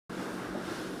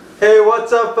Hey,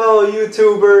 what's up, fellow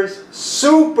YouTubers?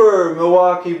 Super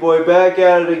Milwaukee boy back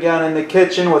at it again in the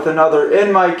kitchen with another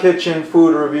In My Kitchen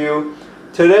food review.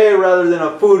 Today, rather than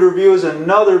a food review, is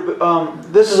another.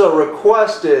 This is a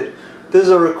requested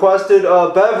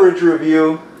beverage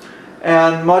review,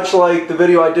 and much like the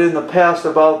video I did in the past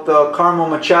about the Caramel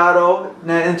Machado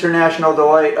International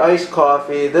Delight iced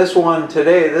coffee, this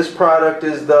product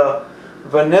is the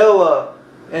Vanilla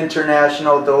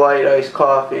International Delight iced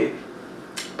coffee.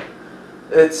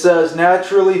 It says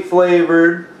naturally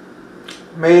flavored,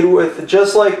 made with,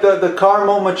 just like the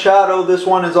Caramel Machado, this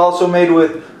one is also made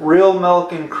with real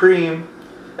milk and cream,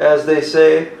 as they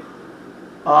say.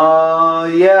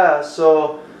 Yeah,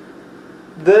 so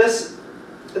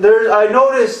I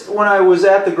noticed when I was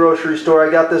at the grocery store,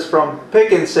 I got this from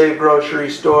Pick and Save grocery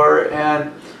store,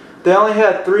 and they only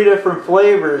had 3 different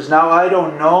flavors. Now I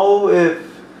don't know if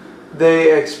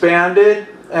they expanded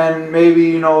and maybe,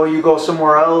 you know, you go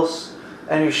somewhere else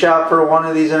and you shop for one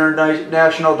of these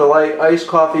International Delight iced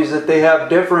coffees that they have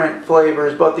different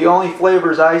flavors, but the only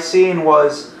flavors I seen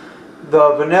was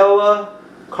the vanilla,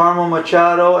 Caramel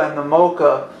Machado, and the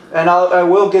mocha. And I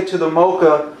will get to the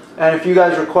mocha, and if you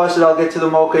guys request it, I'll get to the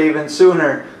mocha even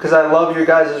sooner, because I love your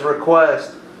guys'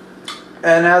 request.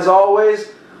 And as always,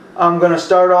 I'm going to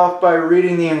start off by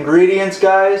reading the ingredients,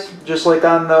 guys, just like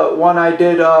on the one I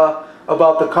did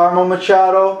about the Caramel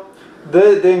Machado.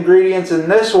 The ingredients in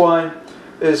this one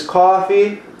is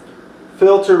coffee,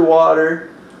 filtered water,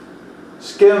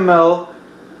 skim milk,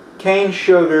 cane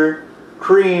sugar,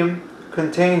 cream,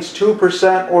 contains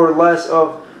 2% or less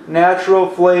of natural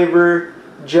flavor,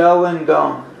 gel and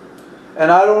gum.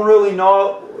 And I don't really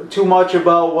know too much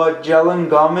about what gel and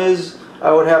gum is.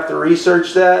 I would have to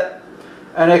research that.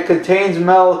 And it contains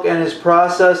milk and is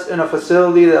processed in a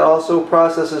facility that also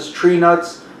processes tree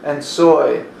nuts and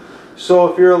soy.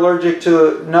 So if you're allergic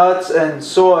to nuts and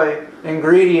soy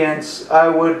ingredients, I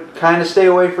would kind of stay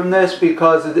away from this,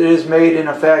 because it is made in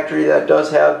a factory that does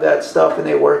have that stuff and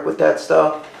they work with that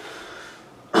stuff.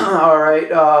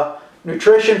 Alright,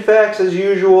 nutrition facts as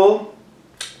usual.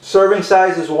 Serving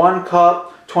size is 1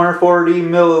 cup, 240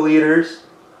 milliliters.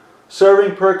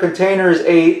 Serving per container is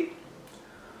 8.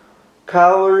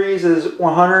 Calories is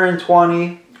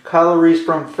 120. Calories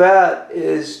from fat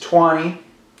is 20.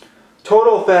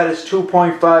 Total fat is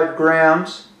 2.5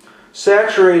 grams.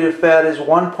 Saturated fat is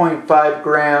 1.5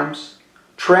 grams.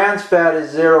 Trans fat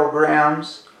is 0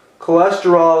 grams.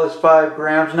 Cholesterol is 5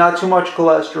 grams. Not too much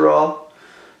cholesterol.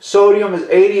 Sodium is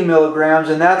 80 milligrams,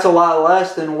 and that's a lot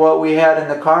less than what we had in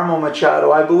the Caramel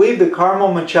Machado. I believe the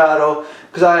Caramel Machado,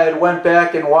 because I had went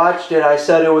back and watched it, I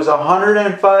said it was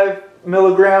 105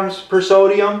 milligrams per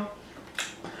sodium,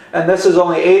 and this is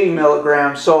only 80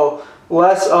 milligrams, so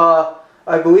less.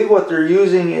 I believe what they're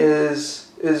using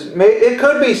it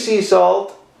could be sea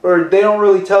salt, or they don't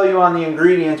really tell you on the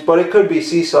ingredients, but it could be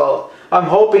sea salt. I'm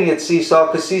hoping it's sea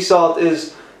salt, because sea salt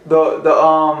is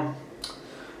the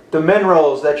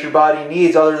minerals that your body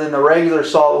needs, other than the regular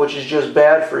salt, which is just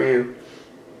bad for you.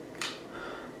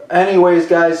 Anyways,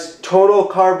 guys, total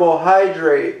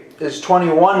carbohydrate is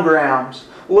 21 grams.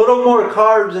 A little more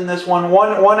carbs in this one,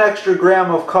 one extra gram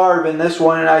of carb in this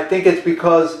one, and I think it's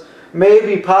because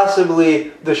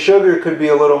possibly the sugar could be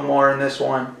a little more in this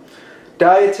one.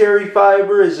 Dietary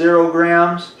fiber is 0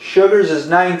 grams, sugars is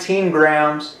 19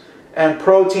 grams, and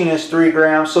protein is 3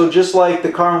 grams. So just like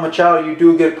the Caramel Machado, you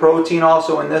do get protein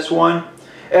also in this one,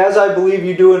 as I believe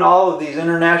you do in all of these.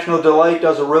 International Delight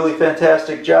does a really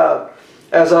fantastic job.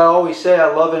 As I always say, I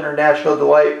love International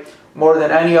Delight more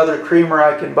than any other creamer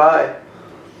I can buy.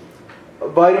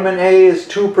 Vitamin A is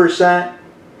 2%,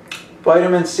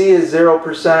 vitamin C is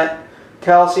 0%,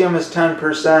 calcium is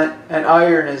 10%, and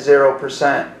iron is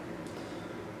 0%.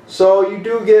 So you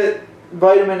do get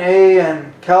vitamin A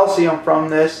and calcium from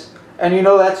this, and you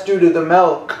know that's due to the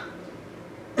milk.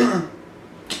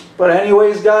 But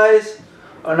anyways, guys,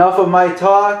 enough of my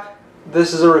talk.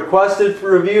 This is a requested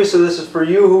review, so this is for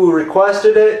you who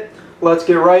requested it. Let's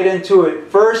get right into it.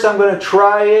 First, I'm going to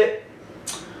try it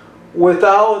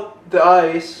without the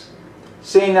ice.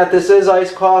 Seeing that this is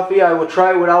iced coffee, I will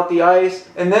try it without the ice,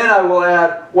 and then I will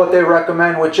add what they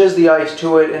recommend, which is the ice,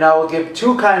 to it, and I will give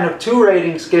two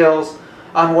rating scales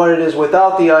on what it is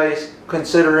without the ice,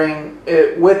 considering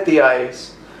it with the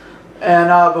ice. And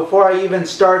before I even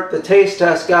start the taste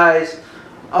test, guys,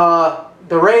 the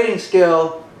rating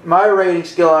scale, my rating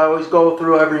scale I always go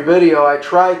through every video, I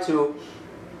try to,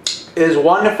 is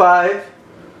 1 to 5.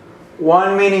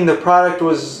 1 meaning the product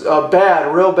was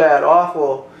bad, real bad,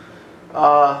 awful.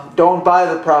 Don't buy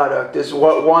the product is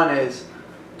what 1 is.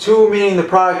 2 meaning the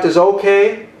product is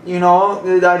okay, you know,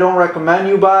 I don't recommend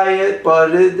you buy it,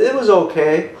 but it was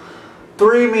okay.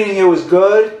 3 meaning it was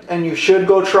good and you should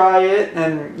go try it,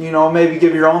 and you know, maybe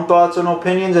give your own thoughts and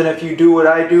opinions. And if you do what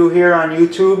I do here on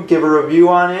YouTube, give a review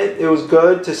on it. It was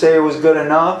good to say it was good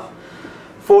enough.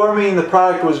 4 meaning the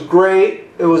product was great.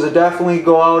 It was a definitely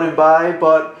go out and buy,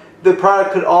 but the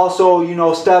product could also, you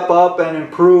know, step up and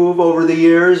improve over the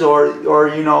years, or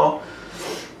you know.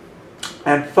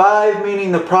 And 5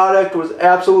 meaning the product was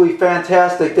absolutely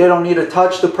fantastic. They don't need to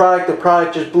touch the product. The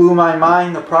product just blew my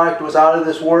mind. The product was out of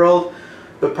this world.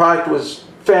 The product was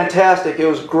fantastic. It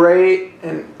was great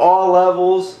in all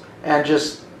levels and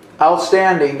just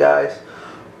outstanding, guys.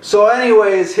 So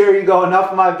anyways, here you go. Enough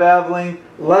of my babbling.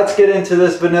 Let's get into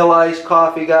this vanilla iced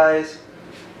coffee, guys.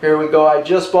 Here we go. I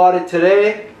just bought it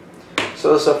today.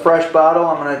 So this is a fresh bottle.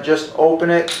 I'm going to just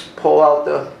open it, pull out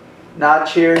the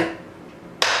notch here.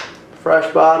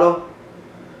 Fresh bottle.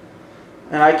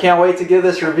 And I can't wait to give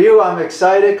this review. I'm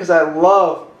excited because I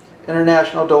love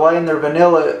International Delight, and their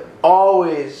vanilla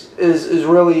always is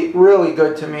really, really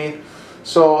good to me.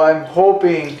 So I'm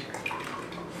hoping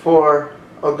for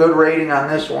a good rating on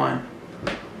this one.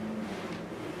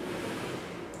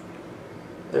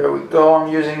 There we go.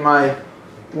 I'm using my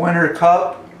winter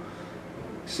cup.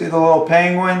 See the little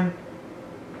penguin?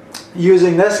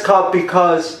 Using this cup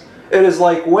because it is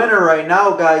like winter right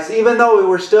now, guys. Even though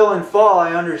we're still in fall,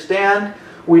 I understand.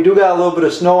 We do got a little bit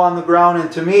of snow on the ground,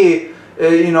 and to me,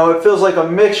 you know, it feels like a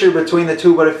mixture between the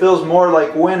two, but it feels more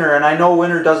like winter. And I know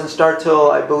winter doesn't start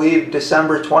till, I believe,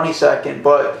 December 22nd,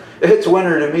 but it's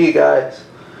winter to me, guys.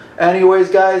 Anyways,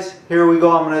 guys, here we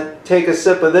go. I'm going to take a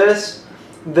sip of this,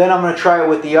 then I'm going to try it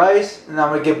with the ice, and I'm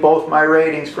going to give both my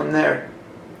ratings from there.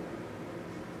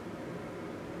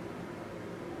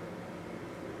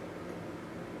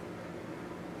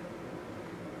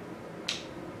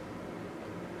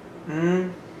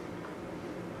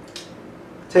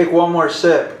 Take one more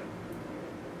sip.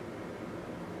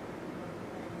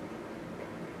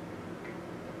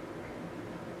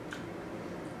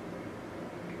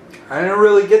 I didn't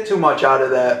really get too much out of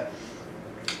that.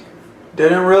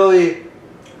 Didn't really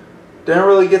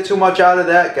get too much out of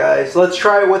that, guys. Let's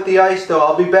try it with the ice though.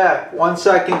 I'll be back. 1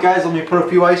 second, guys. Let me put a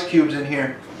few ice cubes in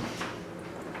here.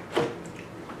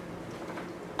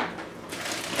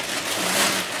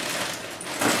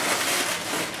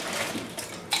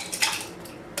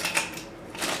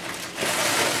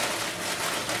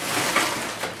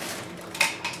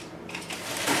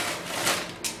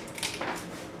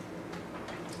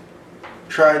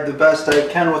 Tried the best I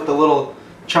can with the little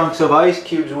chunks of ice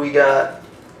cubes we got,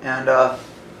 and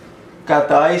got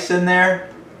the ice in there.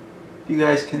 You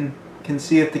guys can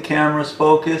see if the camera's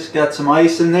focused. Got some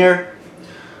ice in there.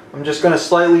 I'm just going to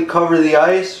slightly cover the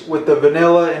ice with the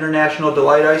vanilla International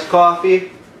Delight iced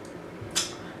coffee.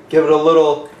 Give it a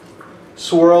little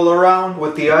swirl around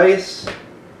with the ice.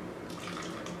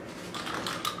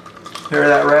 Hear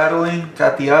that rattling?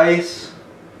 Got the ice,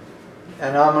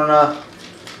 and I'm gonna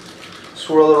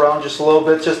swirl around just a little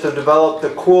bit just to develop the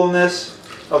coolness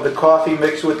of the coffee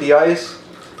mixed with the ice,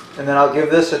 and then I'll give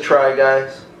this a try,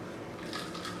 guys.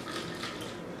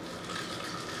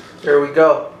 Here we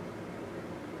go.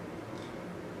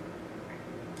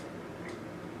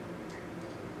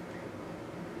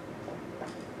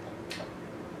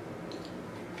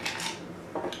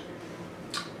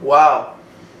 Wow,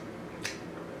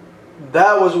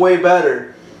 that was way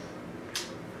better,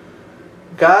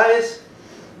 guys.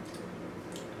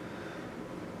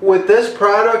 With this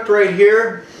product right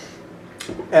here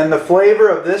and the flavor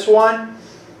of this one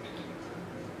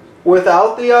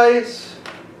without the ice,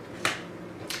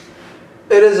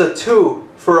 it is a 2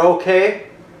 for okay.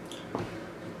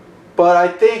 But I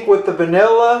think with the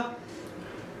vanilla,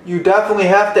 you definitely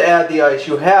have to add the ice.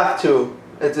 You have to.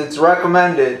 It's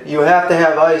recommended. You have to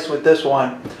have ice with this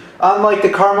one. Unlike the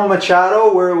caramel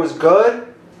macchiato, where it was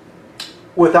good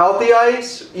without the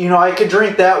ice, you know, I could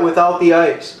drink that without the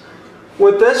ice.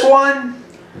 With this one,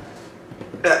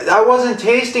 I wasn't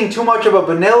tasting too much of a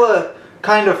vanilla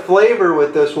kind of flavor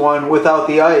with this one without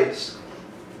the ice.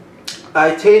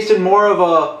 I tasted more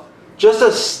of just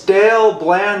a stale,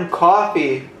 bland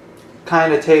coffee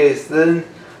kind of taste. Then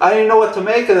I didn't know what to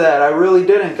make of that. I really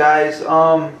didn't, guys.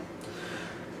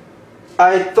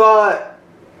 I thought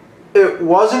it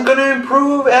wasn't going to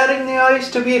improve adding the ice,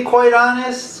 to be quite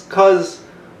honest, because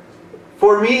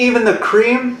for me, even the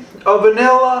cream of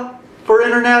vanilla for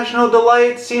International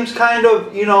Delight seems kind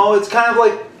of, you know, it's kind of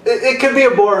like, it could be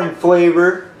a boring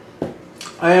flavor.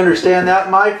 I understand that.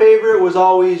 My favorite was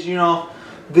always, you know,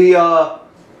 the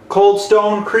Cold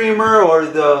Stone creamer, or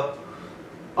the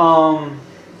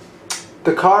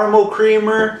caramel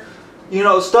creamer, you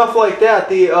know, stuff like that.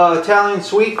 The Italian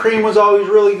sweet cream was always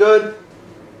really good.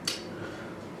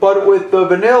 But with the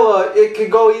vanilla, it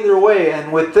could go either way.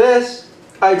 And with this,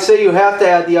 I'd say you have to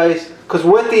add the ice, because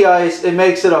with the ice, it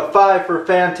makes it a 5 for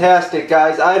fantastic,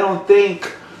 guys. I don't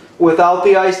think without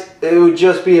the ice, it would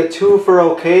just be a 2 for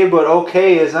okay, but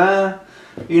okay is,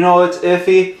 you know, it's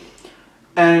iffy.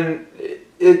 And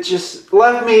it just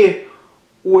left me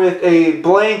with a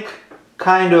blank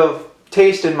kind of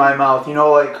taste in my mouth, you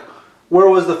know, like where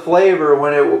was the flavor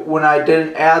when I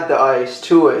didn't add the ice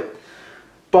to it.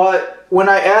 But when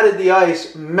I added the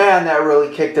ice, man, that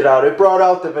really kicked it out. It brought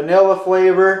out the vanilla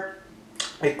flavor.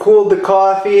 It cooled the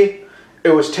coffee. It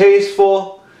was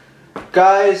tasteful.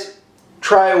 Guys,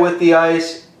 try it with the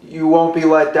ice. You won't be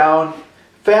let down.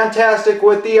 Fantastic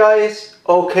with the ice.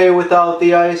 Okay without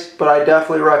the ice, but I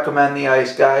definitely recommend the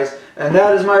ice, guys. And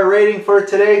that is my rating for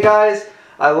today, guys.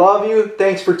 I love you.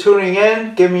 Thanks for tuning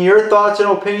in. Give me your thoughts and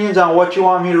opinions on what you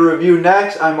want me to review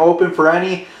next. I'm open for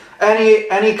any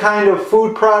kind of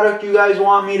food product you guys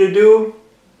want me to do.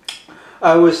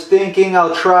 I was thinking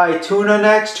I'll try tuna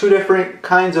next, 2 different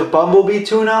kinds of bumblebee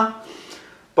tuna.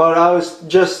 But I was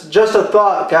just a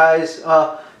thought, guys.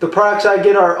 The products I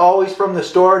get are always from the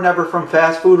store, never from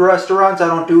fast food restaurants. I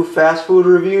don't do fast food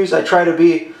reviews. I try to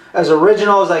be as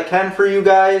original as I can for you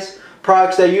guys.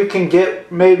 Products that you can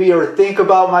get maybe or think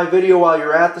about my video while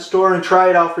you're at the store and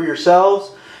try it out for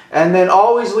yourselves. And then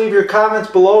always leave your comments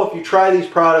below if you try these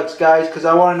products, guys, because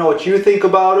I want to know what you think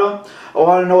about them. I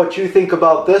want to know what you think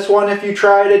about this one if you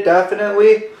tried it,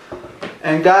 definitely.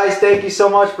 And guys, thank you so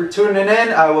much for tuning in.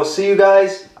 I will see you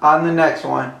guys on the next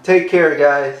one. Take care,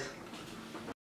 guys.